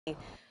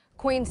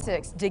Queen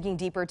 6 digging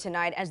deeper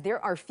tonight as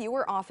there are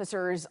fewer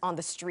officers on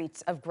the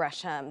streets of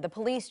Gresham. The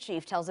police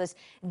chief tells us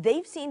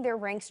they've seen their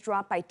ranks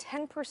drop by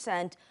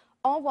 10%,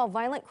 all while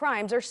violent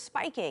crimes are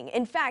spiking.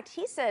 In fact,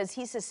 he says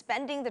he's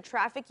suspending the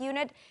traffic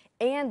unit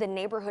and the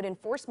neighborhood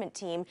enforcement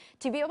team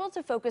to be able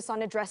to focus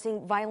on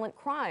addressing violent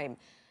crime.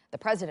 The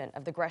president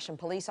of the Gresham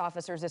Police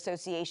Officers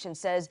Association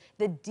says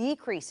the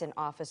decrease in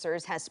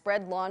officers has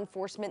spread law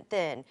enforcement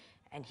thin,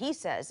 and he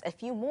says a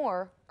few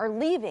more are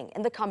leaving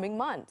in the coming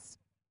months.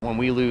 When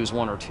we lose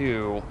one or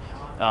two,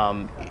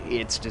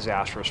 it's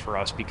disastrous for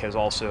us because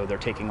also they're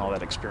taking all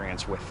that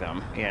experience with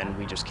them, and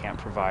we just can't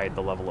provide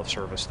the level of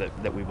service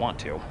that we want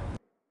to.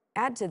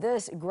 Add to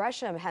this,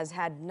 Gresham has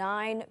had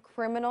 9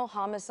 criminal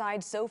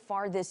homicides so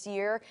far this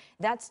year.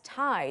 That's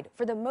tied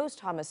for the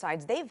most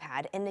homicides they've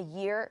had in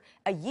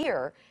a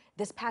year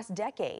this past decade.